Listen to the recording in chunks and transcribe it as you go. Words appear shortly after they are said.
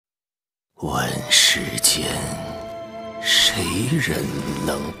问世间，谁人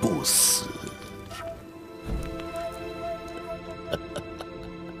能不死？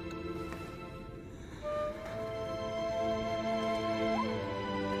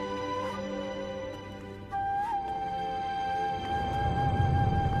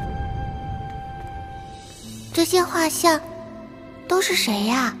这些画像都是谁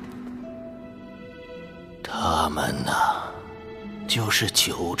呀？他们呐，就是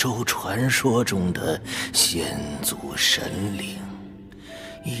九州传说中的先祖神灵，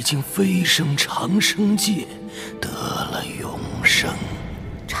已经飞升长生界，得了永生。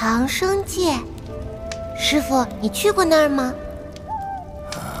长生界，师傅，你去过那儿吗？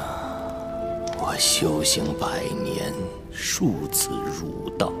我修行100年，数次入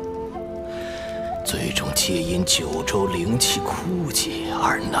道，最终皆因九州灵气枯竭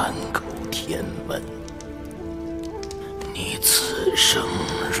而难口天门。你此生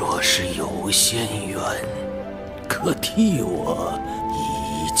若是有仙缘，可替我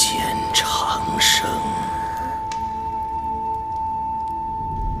一剑长生。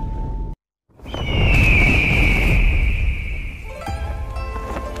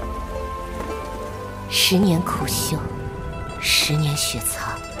10年苦修，10年雪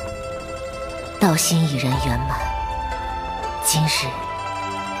藏，道心已然圆满，今日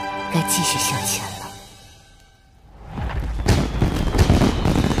该继续向前了。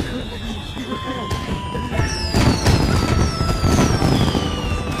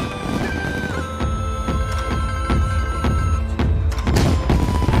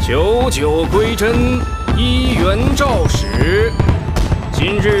九九归真，一元照始。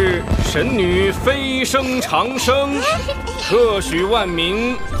今日神女飞升长生，特许万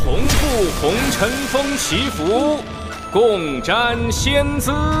民同赴红尘峰祈福，共沾仙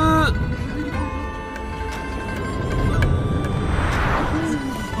姿。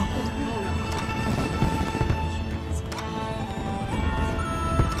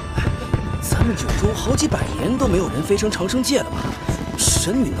咱们九州好几百年都没有人飞升长生界了吧？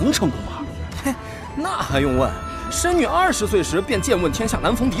神女能成功吗？嘿，那还用问？神女20岁时便见问天下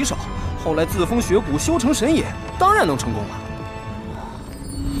难逢敌手，后来自封雪谷，修成神野，当然能成功了。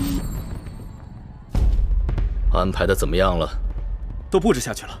安排的怎么样了？都布置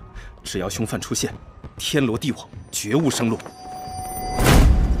下去了，只要凶犯出现，天罗地网，绝无生路。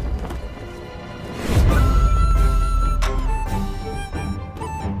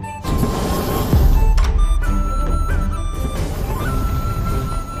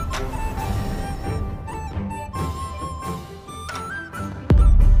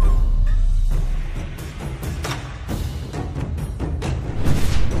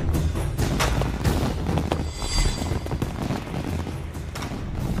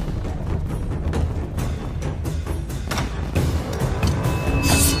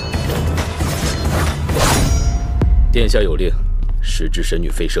殿下有令，时至神女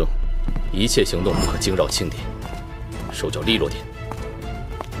飞升，一切行动不可惊扰庆典，手脚利落点。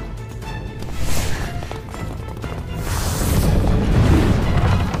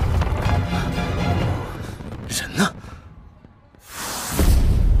人呢？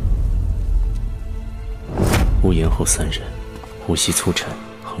屋檐后3人，呼吸粗沉，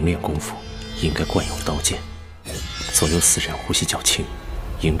横练功夫，应该惯有刀剑；左右4人呼吸较轻，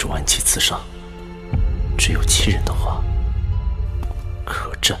应中暗器刺杀。只有7人的话，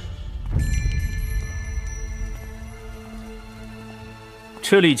可战。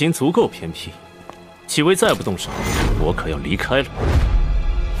这里已经足够偏僻，几位再不动手，我可要离开了。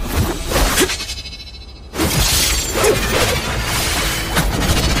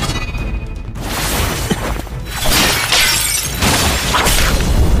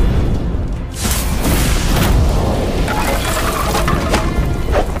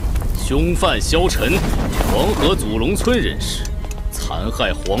凶犯萧晨，黄河祖龙村人士，残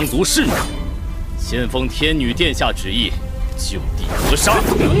害皇族侍女，先奉天女殿下旨意，就地格杀。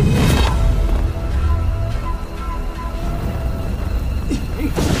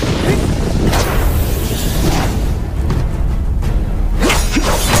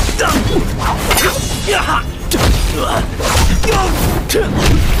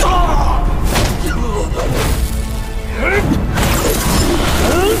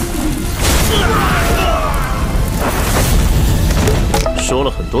说了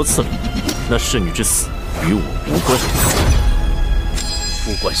很多次了，那侍女之死与我无关。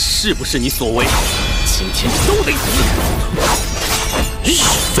不管是不是你所为，今天都得死！是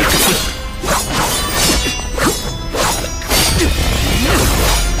非之罪。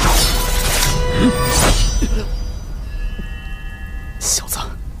小子，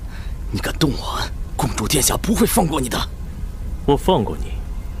你敢动我，公主殿下不会放过你的。我放过你，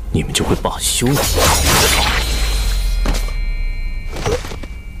你们就会罢休了。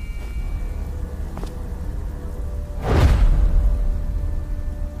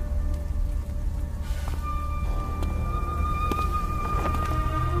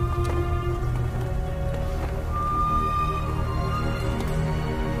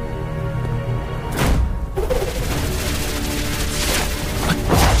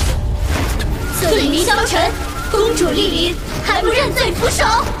罪名萧晨，公主莅临，还不认罪俯首！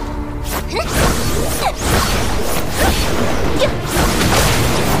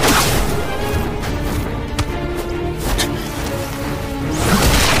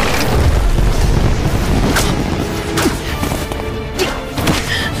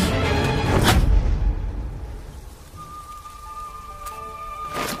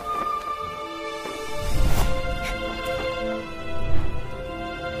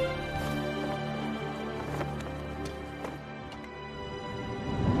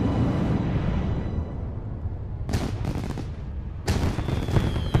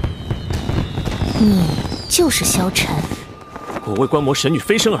你就是萧晨。我为观摩神女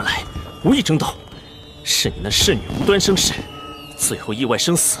飞升而来，无意争斗。是你那侍女无端生事，最后意外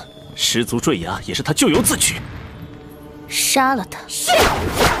生死，失足坠崖也是她咎由自取。杀了他！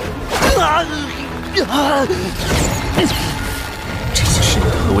这些侍女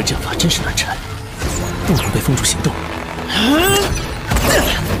的何为战法真是难缠，不能被封住行动。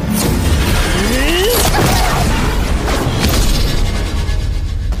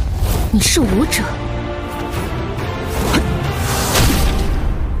你是武者。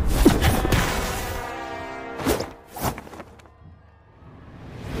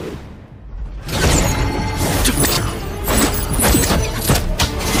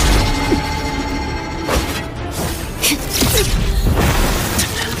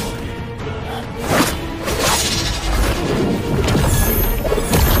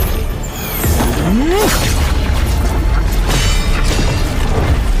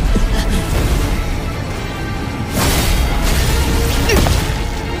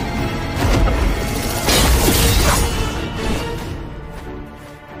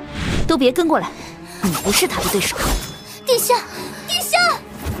都别跟过来，你不是他的对手。殿下，殿下，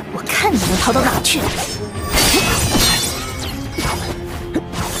我看你能逃到哪去！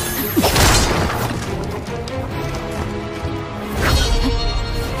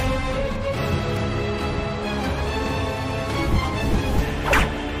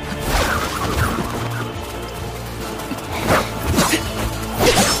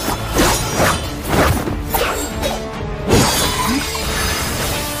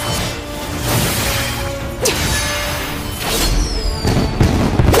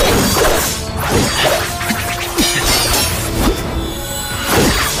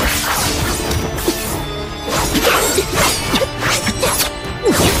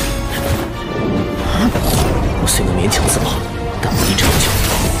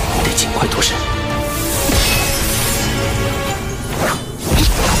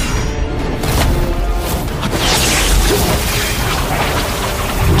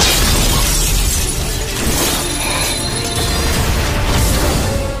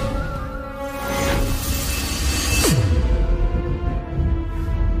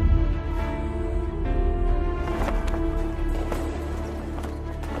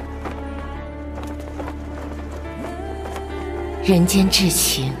人间至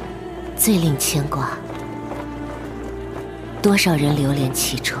情，最令牵挂。多少人流连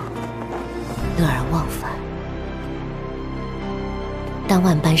其中，乐而忘返。但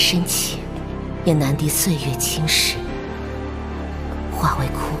万般深情，也难敌岁月侵蚀，化为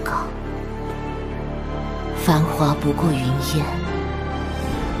枯槁。繁华不过云烟，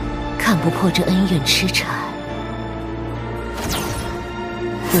看不破这恩怨痴缠，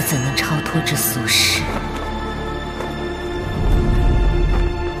又怎能超脱这俗世？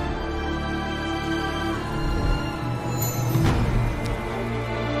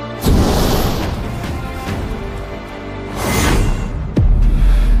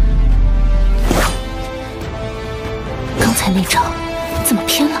刚才那招怎么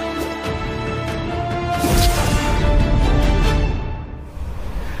偏了？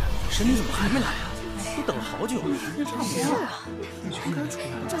神女怎么还没来啊？都等了好久了。是啊，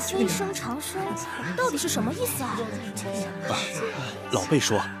这飞升长生到底是什么意思啊？老辈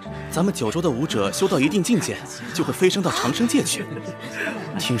说，咱们九州的武者修到一定境界，就会飞升到长生界去。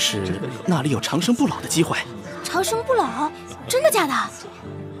听是那里有长生不老的机会。长生不老？真的假的？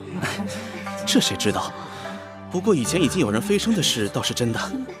这谁知道？不过以前已经有人飞升的事倒是真的。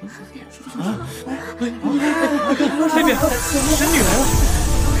啊！那边神女来了！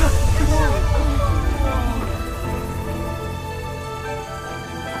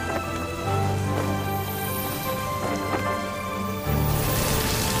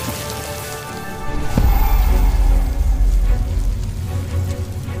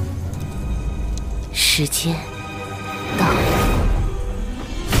时间到了。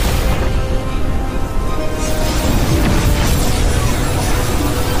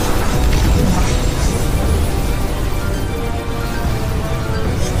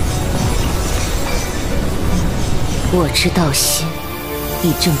我知道心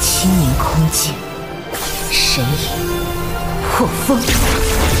已正清明空境，神隐破风。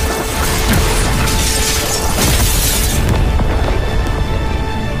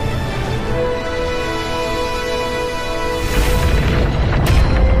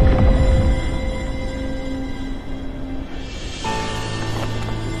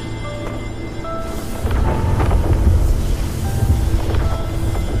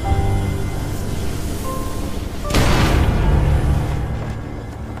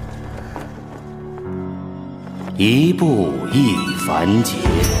一步一凡劫，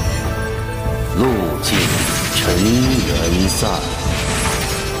路尽尘缘散。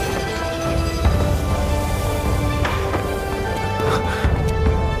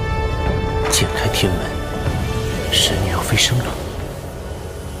解开天门，神女要飞升了。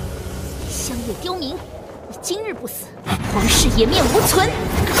香叶刁民，你今日不死，皇室颜面无存。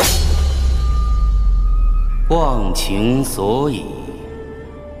忘情所以，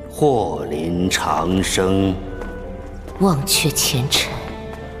祸临长生。忘却前尘，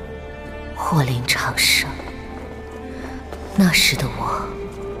祸临长生。那时的我，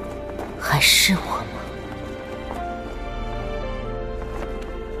还是我吗？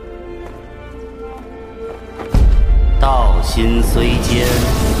道心虽坚，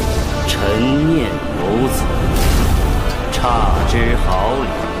尘念犹存。差之毫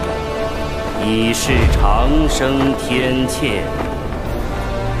厘，已是长生天堑。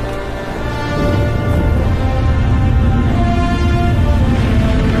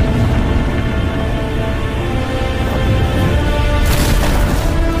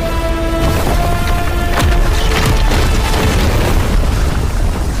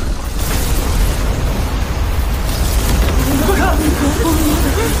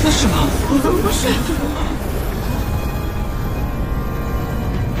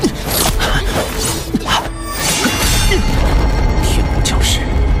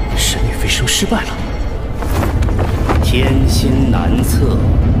失败了。天心难测，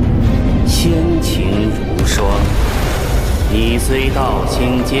仙情如霜。你虽道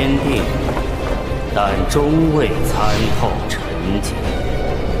心坚定，但终未参透尘劫。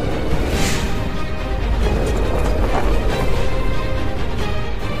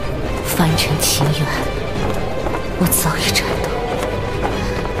凡尘情缘，我早已颤抖。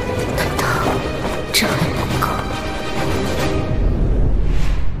难道这还不够？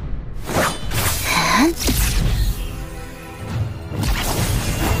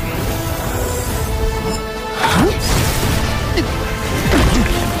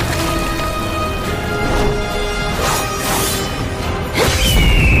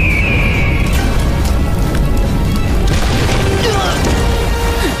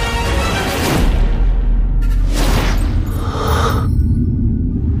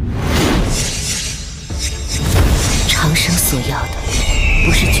长生所要的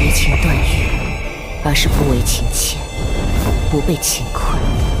不是绝情断欲，而是不为情牵，不被情困。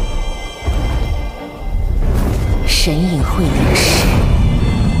神隐会灵时，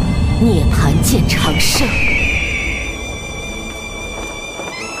涅槃见长生。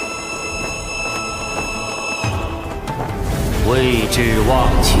为志忘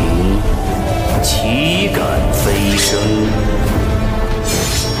情，岂敢飞升？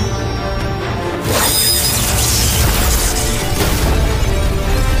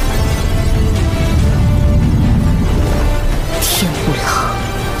天不老，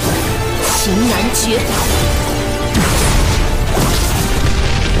情难绝口。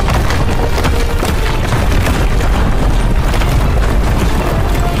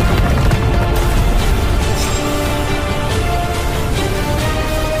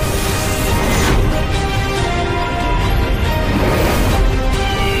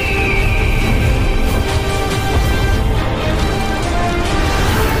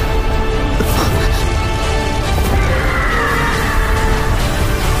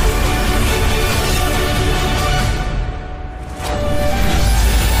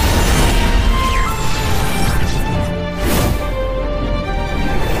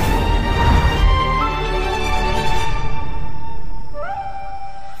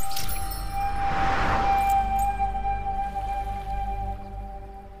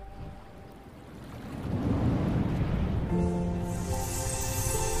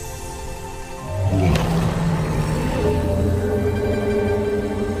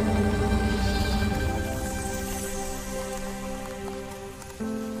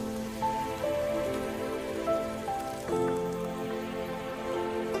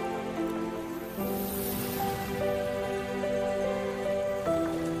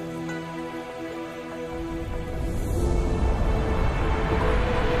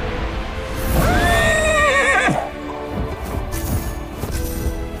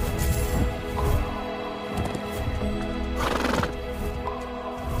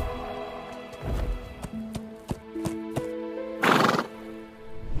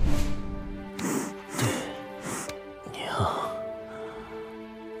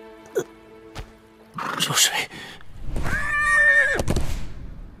若水。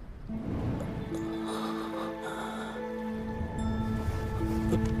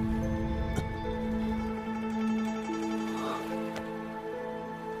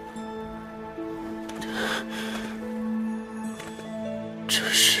这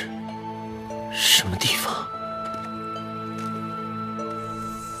是什么地方？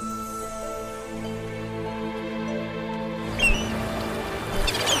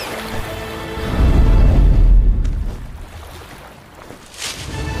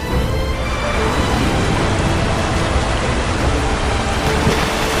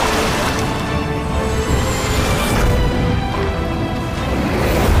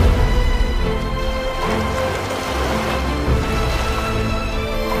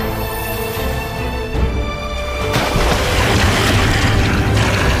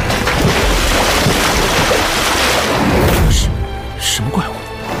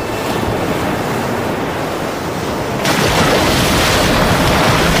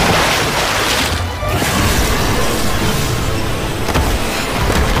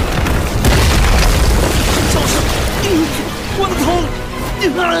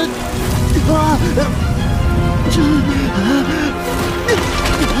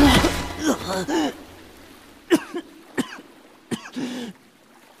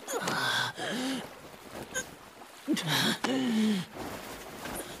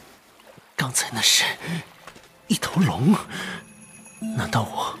刚才那是一头龙，难道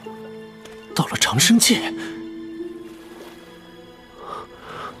我到了长生界？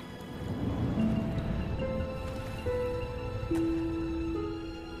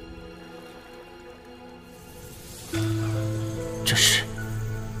这是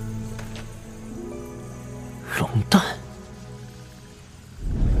龙蛋，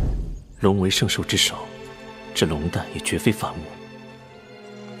龙为圣兽之首，这龙蛋也绝非凡物。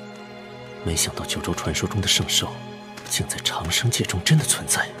没想到九州传说中的圣兽，竟在长生界中真的存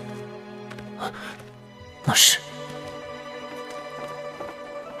在。那是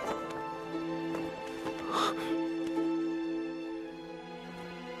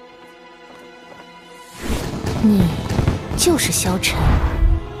你就是萧晨，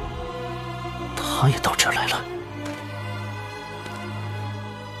他也到这儿来了。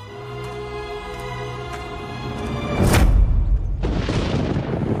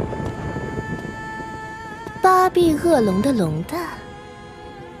八臂恶龙的龙蛋，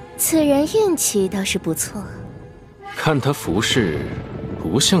此人运气倒是不错。看他服饰，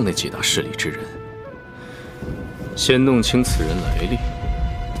不像那几大势力之人。先弄清此人来历。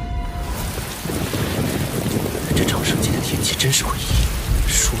这长生界的天气真是诡异，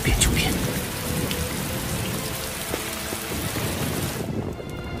说变就变。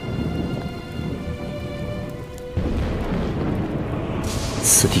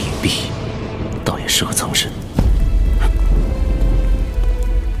此地隐蔽，倒也适合藏身。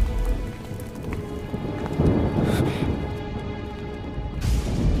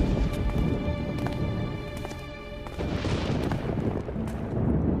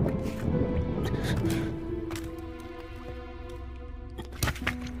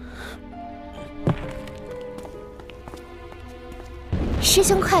师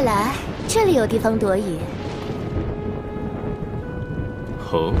兄快来，这里有地方躲雨。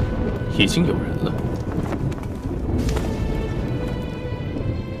哦，已经有人了。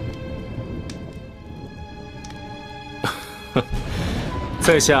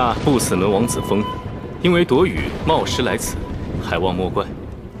在下不死门王子峰，因为躲雨冒失来此，还望莫怪。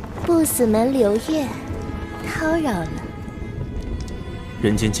不死门刘烨，叨扰了。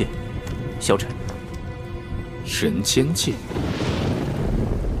人间界，萧晨。人间界。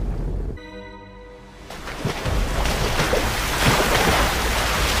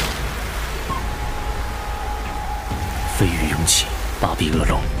飞羽涌起，八臂恶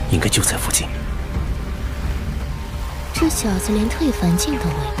龙应该就在附近。这小子连退凡境都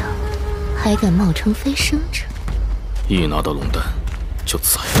未到，还敢冒称飞升者？一拿到龙蛋，就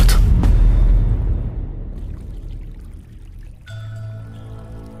宰了他。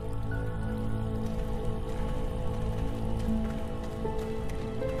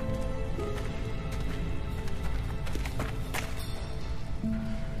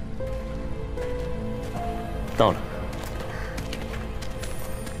到了。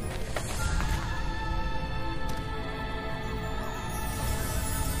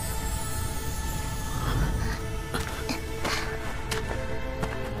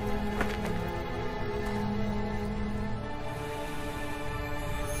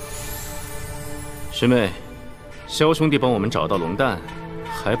师妹，萧兄弟帮我们找到龙蛋，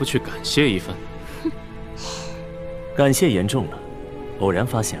还不去感谢一番？感谢严重了，偶然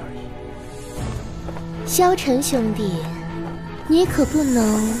发现而已。萧晨兄弟，你可不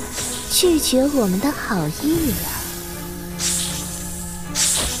能拒绝我们的好意啊！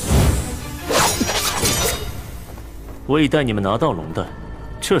我已带你们拿到龙蛋，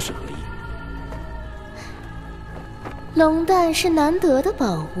这是何意？龙蛋是难得的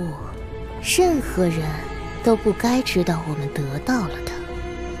宝物，任何人都不该知道我们得到了它。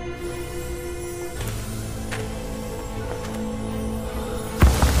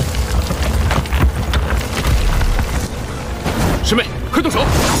师妹，快动手！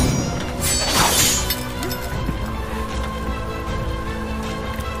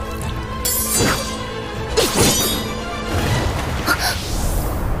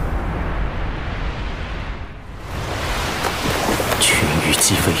群鱼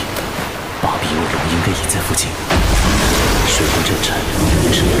击飞，巴比欧龙应该也在附近。水魂阵trận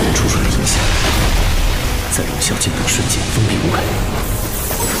也是有人处处的影响，在龙啸渐冻瞬间封闭无碍。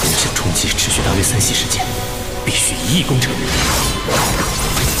龙啸冲击持续大约3息时间，必须一意攻城。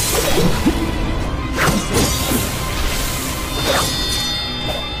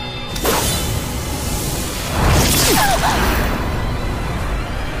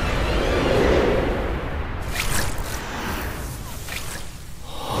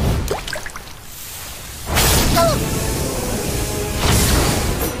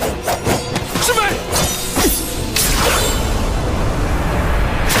师妹，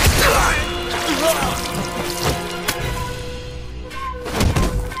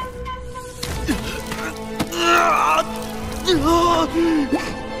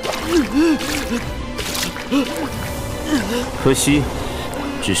可惜，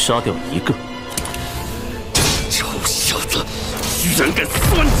只杀掉一个。臭小子，居然敢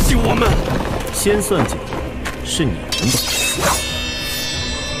算计我们！先算计是你们吧。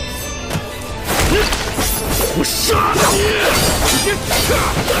我杀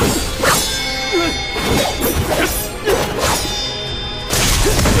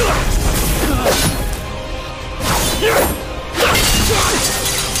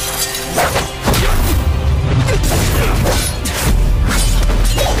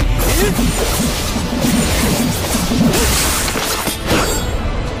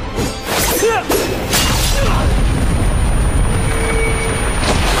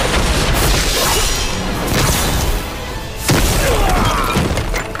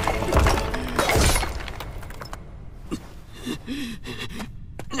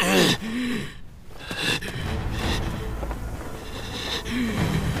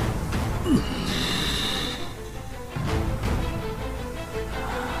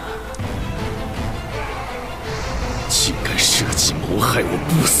竟敢设计谋害我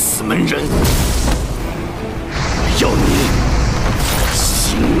不死门人！我要你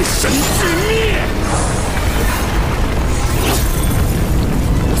形神俱灭！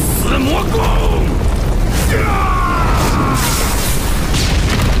死魔功！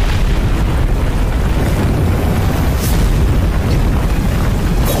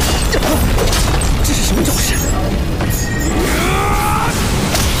这是什么招式？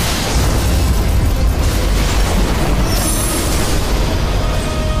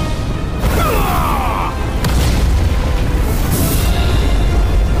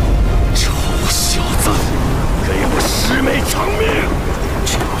臭小子，给我师妹偿命！这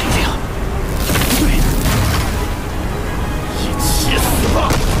股力量，对的，一起死吧，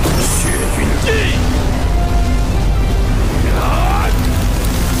血云地！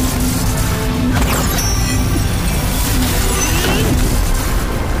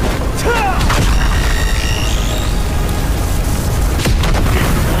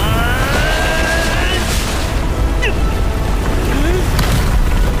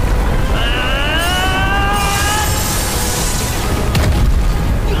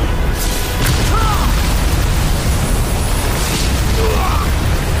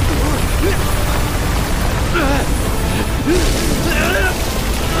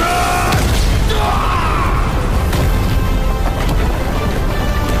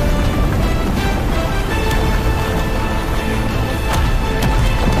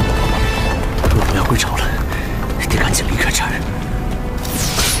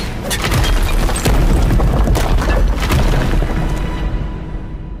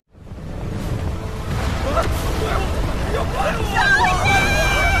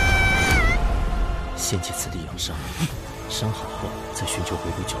先借此力养伤，伤好后再寻求回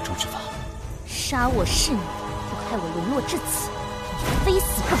归九州之法。杀我是你，又害我沦落至此，你非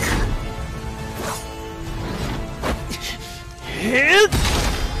死不可。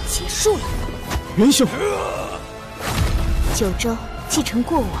结束了。元兄，九州继承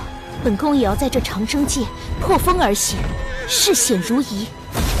过往，本宫也要在这长生界破风而行，视险如夷。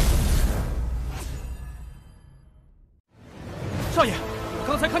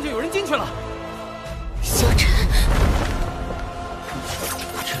去了。萧晨，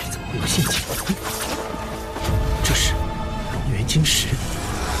这里怎么会有陷阱？这是龙元晶石。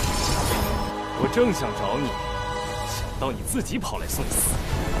我正想找你，想到你自己跑来送死。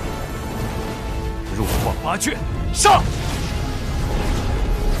入矿8卷，上！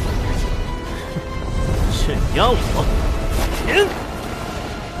镇压我，停！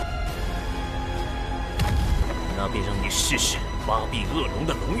那便让你试试八臂恶龙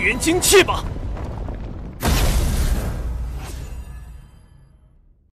的龙元精气吧。